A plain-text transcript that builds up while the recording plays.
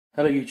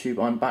Hello YouTube,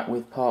 I'm back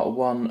with part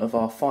 1 of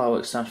our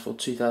fireworks stash for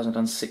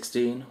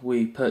 2016.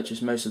 We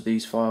purchased most of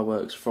these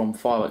fireworks from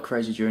Firework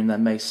Crazy during their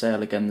May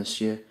sale again this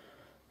year.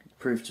 It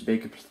proved to be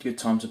a good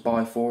time to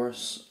buy for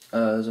us.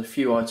 There's a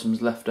few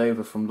items left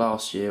over from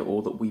last year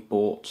or that we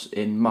bought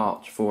in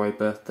March for a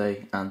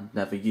birthday and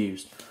never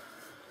used.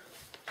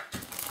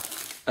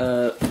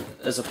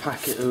 There's a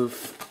packet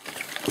of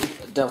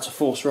Delta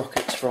Force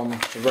rockets from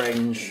the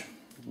range,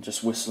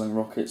 just whistling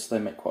rockets. They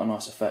make quite a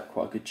nice effect,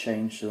 quite a good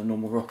change to a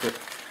normal rocket.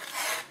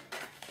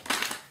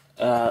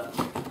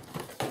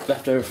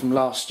 Left over from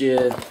last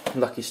year,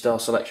 Lucky Star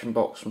selection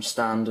box from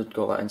Standard,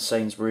 got that in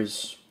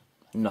Sainsbury's.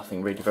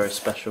 Nothing really very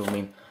special. I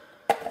mean,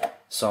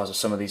 size of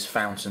some of these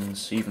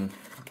fountains, even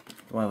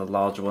one of the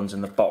larger ones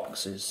in the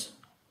box is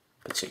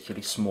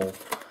particularly small.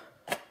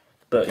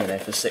 But you know,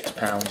 for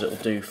 £6 it'll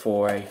do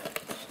for a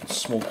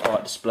small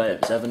quiet display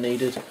if it's ever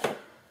needed.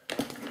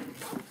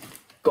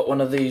 Got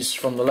one of these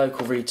from the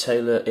local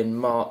retailer in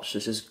March.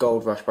 This is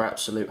Gold Rush by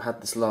Absolute.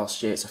 Had this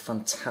last year. It's a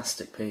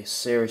fantastic piece.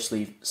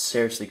 Seriously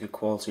good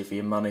quality for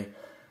your money.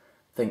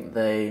 I think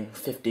they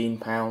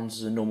 £15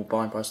 is a normal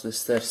buying price.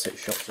 There's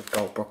 36 shots of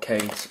gold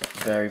brocade.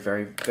 Very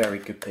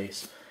good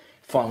piece.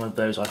 Find one of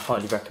those, I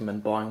highly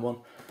recommend buying one.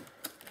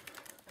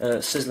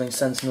 Sizzling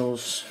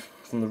Sentinels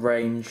from the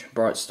range,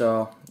 Bright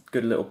Star.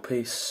 Good little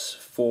piece.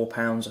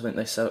 £4 I think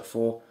they sell it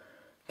for.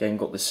 Again,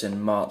 got this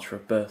in March for a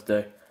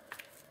birthday.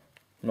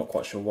 Not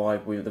quite sure why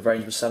the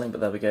range was selling, but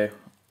there we go.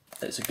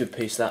 It's a good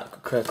piece,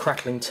 that.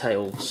 Crackling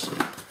Tales.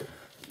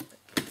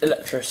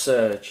 Electro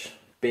Surge.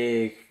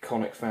 Big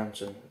conic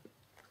fountain.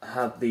 I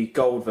had the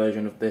gold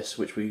version of this,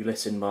 which we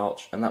lit in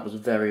March, and that was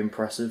very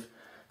impressive.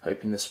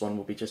 Hoping this one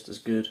will be just as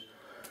good.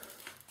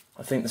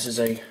 I think this is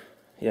a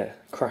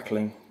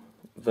crackling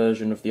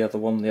version of the other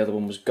one. The other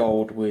one was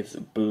gold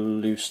with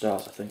blue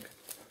stars, I think.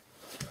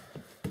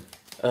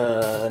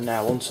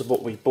 Now on to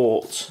what we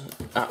bought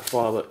at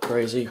Firework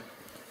Crazy.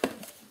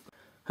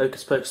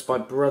 Hocus Pocus by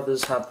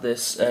Brothers had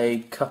this a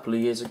couple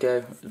of years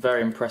ago.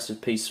 Very impressive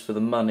piece for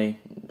the money,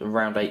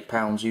 around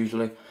 £8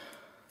 usually.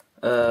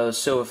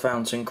 Silver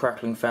fountain,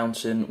 crackling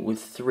fountain with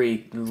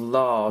 3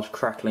 large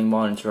crackling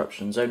mine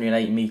interruptions. Only an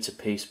 8-metre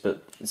piece,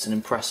 but it's an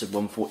impressive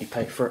one for what you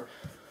pay for it.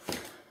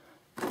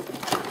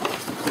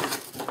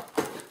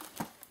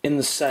 In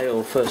the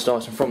sale, first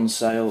item from the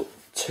sale,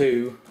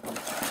 2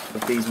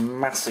 of these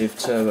massive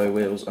turbo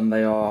wheels, and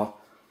they are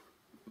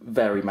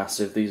very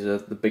massive. These are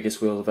the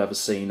biggest wheels I've ever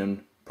seen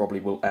and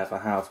probably will ever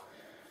have.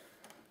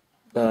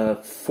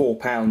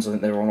 £4 I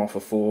think they were on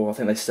offer for. I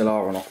think they still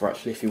are on offer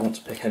actually if you want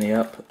to pick any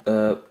up.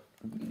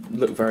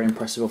 Look very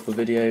impressive off the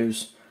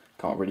videos.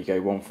 Can't really go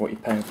wrong for what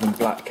you're paying for them.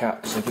 Black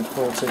Cat, so good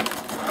quality.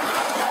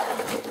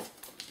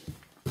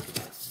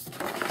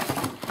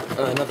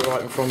 Another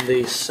item from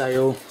the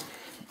sale,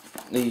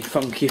 the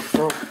Funky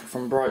Frog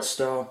from Bright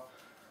Star.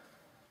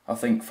 I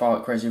think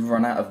Firework Crazy have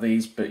run out of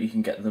these, but you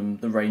can get them,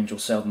 the range will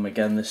sell them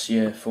again this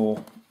year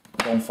for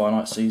bonfire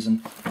night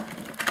season.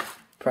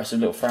 Impressive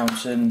little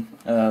fountain,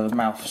 the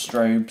mouth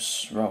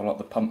strobes, rather like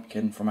the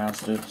pumpkin from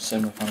Asda,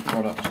 similar kind of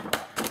product.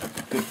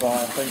 Good buy,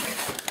 I think.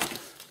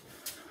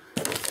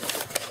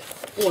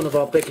 One of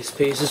our biggest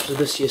pieces for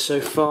this year so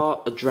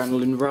far,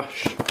 Adrenaline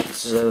Rush.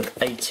 This is an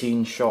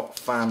 18-shot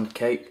fan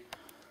cake.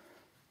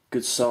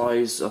 Good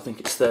size, I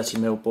think it's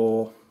 30mm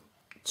bore,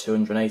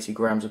 280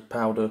 grams of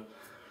powder.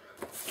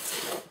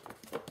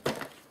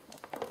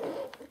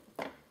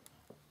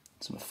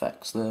 Some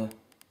effects there.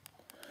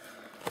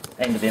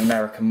 Aimed at the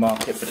American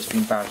market, but it's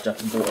been badged up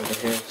and brought over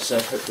here, so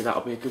hopefully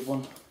that'll be a good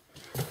one.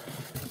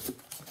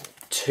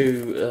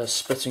 2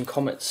 Splitting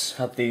Comets,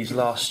 had these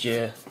last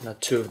year,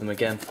 had 2 of them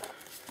again.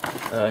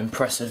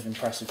 Impressive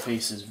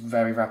pieces,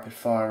 very rapid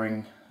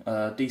firing,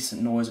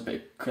 decent noise, a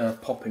bit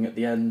of popping at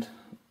the end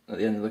of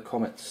the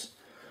comets.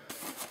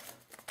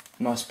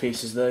 Nice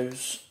pieces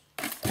those.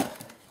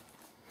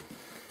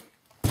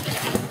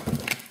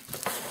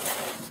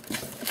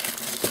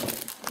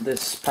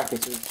 This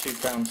packet of 2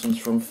 fountains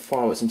from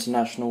Fireworks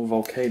International,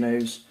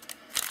 Volcanoes,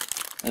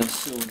 a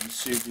silver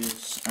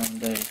Vesuvius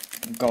and a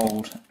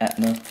gold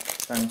Etna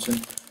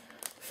fountain.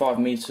 5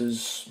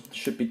 metres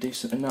should be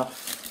decent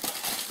enough.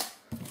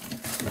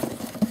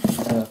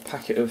 A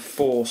packet of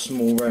 4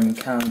 small Roman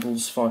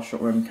candles,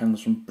 5-shot Roman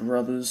candles from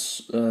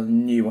Brothers,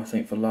 new I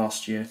think for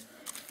last year.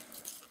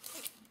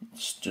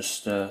 It's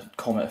just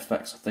comet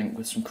effects I think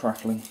with some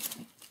crackling.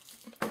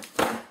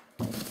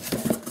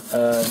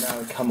 Now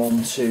we come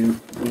on to,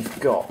 we've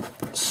got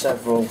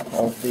several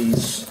of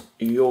these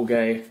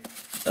Yorgay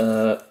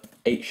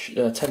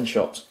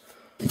 10-shot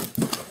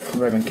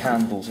Roman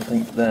candles. I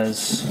think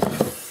there's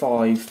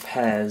 5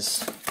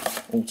 pairs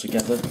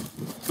altogether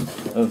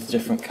of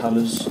different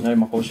colours. No,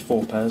 my apologies,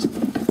 4 pairs.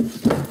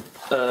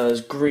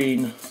 There's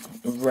green,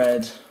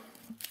 red,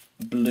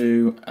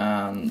 blue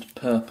and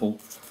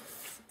purple.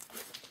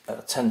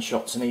 10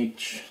 shots in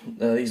each.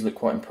 These look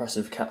quite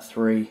impressive. Cat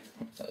 3.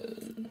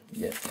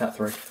 Cat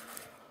 3.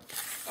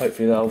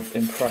 Hopefully they'll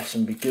impress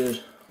and be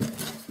good.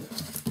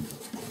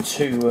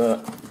 2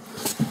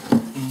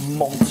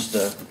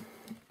 monster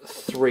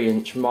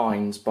 3-inch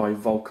mines by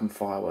Vulcan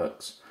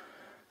Fireworks.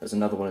 There's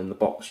another one in the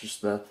box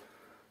just there.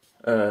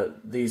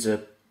 These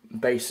are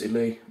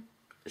basically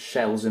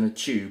shells in a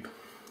tube.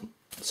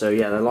 So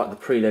yeah, they're like the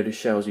preloaded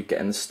shells you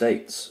get in the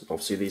States.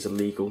 Obviously these are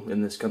legal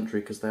in this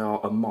country because they are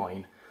a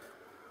mine.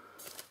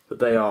 But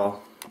they are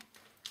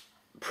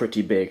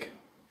pretty big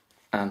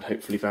and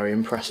hopefully very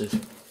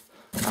impressive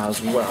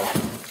as well.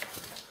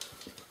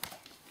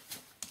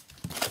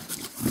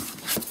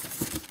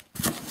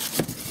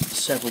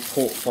 Several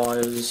port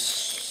fires,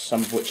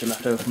 some of which are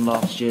left over from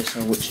last year,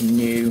 some of which are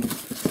new. A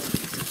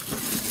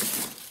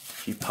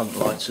few punk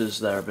lighters,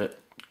 they're a bit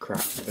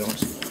crap to be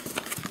honest.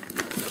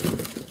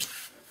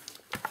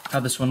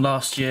 Had this one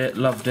last year,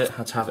 loved it,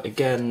 had to have it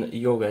again.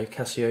 Jorge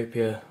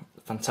Cassiopeia,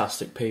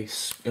 fantastic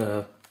piece.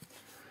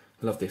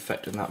 Love the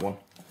effect in that one.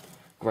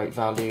 Great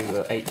value,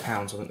 £8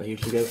 I think they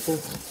usually go for.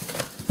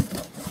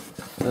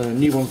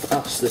 New one for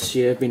us this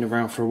year, been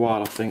around for a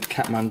while I think,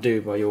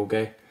 Kathmandu by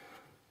Jorge.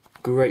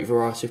 Great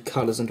variety of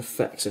colours and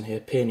effects in here.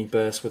 Peony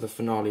burst with a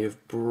finale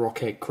of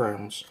brocade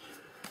crowns.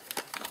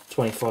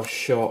 25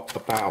 shot,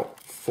 about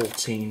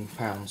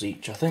 £14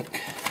 each I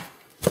think.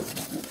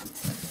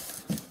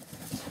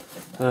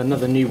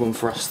 Another new one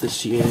for us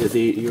this year,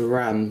 the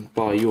Uran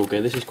by Jorge.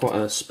 This is quite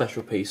a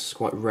special piece,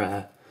 quite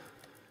rare.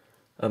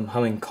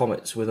 Humming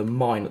comets with a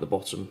mine at the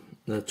bottom.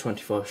 The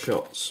 25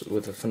 shots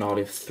with a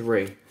finale of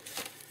 3.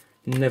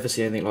 Never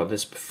seen anything like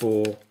this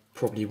before.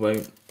 Probably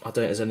won't. I don't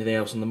think there's anything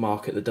else on the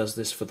market that does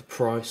this for the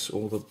price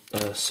or the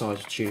size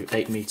of tube.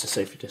 8 metre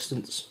safety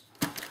distance.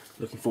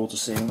 Looking forward to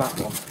seeing that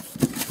one.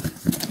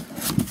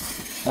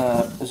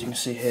 As you can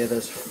see here,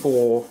 there's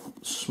 4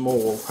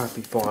 small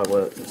happy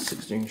fireworks at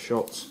 16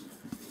 shots.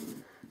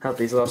 Had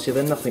these last year.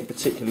 They're nothing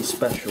particularly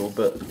special,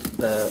 but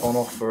they're on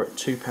offer at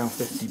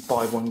 £2.50,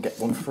 buy one get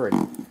one free.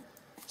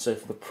 So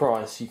for the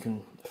price you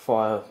can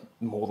fire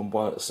more than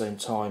one at the same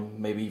time,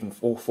 maybe even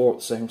all 4 at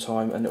the same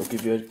time, and it'll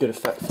give you a good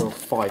effect for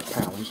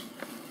 £5.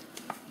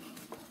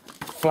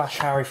 Flash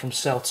Harry from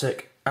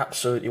Celtic,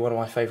 absolutely one of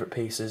my favourite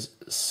pieces.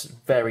 It's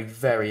very,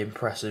 very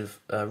impressive.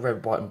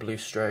 Red, white and blue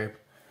strobe.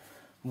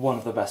 One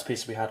of the best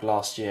pieces we had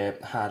last year.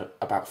 Had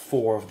about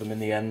 4 of them in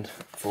the end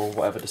for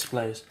whatever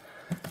displays.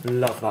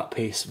 Love that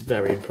piece,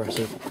 very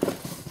impressive.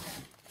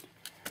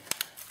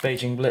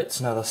 Beijing Blitz,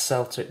 another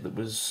Celtic that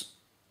was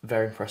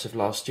very impressive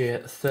last year.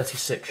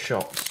 36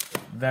 shots,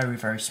 very,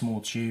 very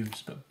small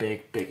tubes, but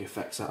big, big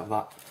effects out of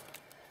that.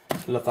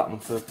 Love that one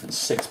for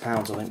 £6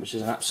 I think, which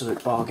is an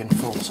absolute bargain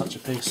for such a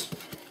piece.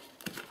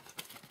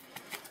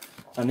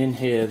 And in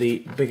here,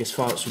 the biggest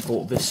fireworks we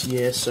bought this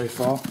year so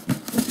far.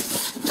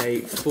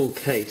 A full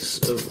case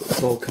of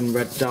Vulcan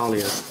Red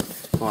Dahlia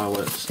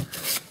fireworks.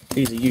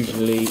 These are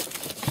usually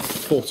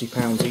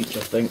 £40 each I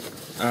think,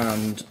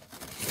 and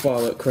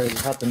Firework Crazy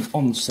had them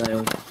on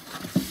sale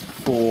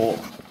for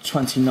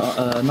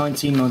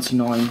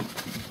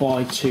 £19.99,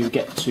 buy 2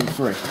 get 2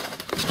 free.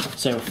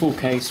 So a full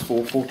case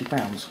for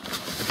 £40.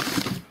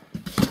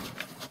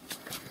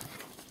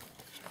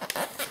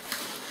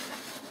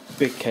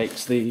 Big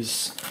cakes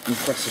these,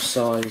 impressive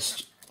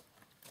sized,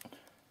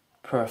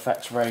 per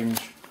effects range.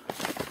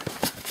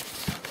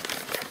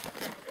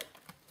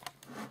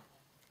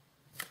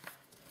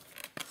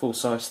 Full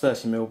size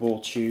 30mm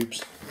ball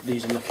tubes.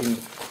 These are looking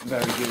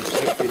very good.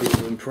 Hopefully these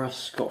will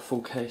impress. Got a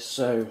full case,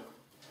 so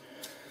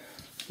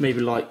maybe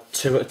like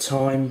 2 at a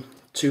time.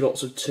 2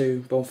 lots of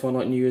 2. Bonfire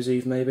night, New Year's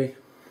Eve maybe.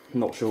 I'm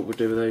not sure what we'll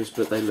do with those,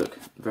 but they look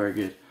very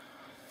good.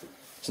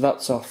 So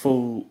that's our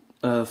full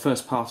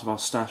first part of our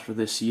stash for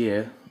this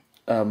year.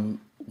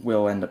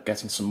 We'll end up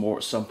getting some more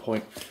at some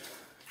point.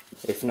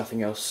 If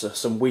nothing else,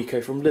 some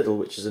Wiko from Lidl,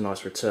 which is a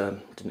nice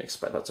return. Didn't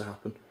expect that to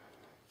happen.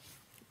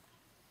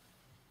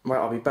 Right,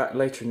 I'll be back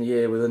later in the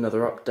year with another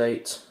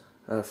update.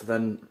 For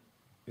then,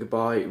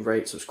 goodbye,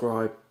 rate,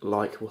 subscribe,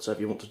 like, whatever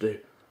you want to do.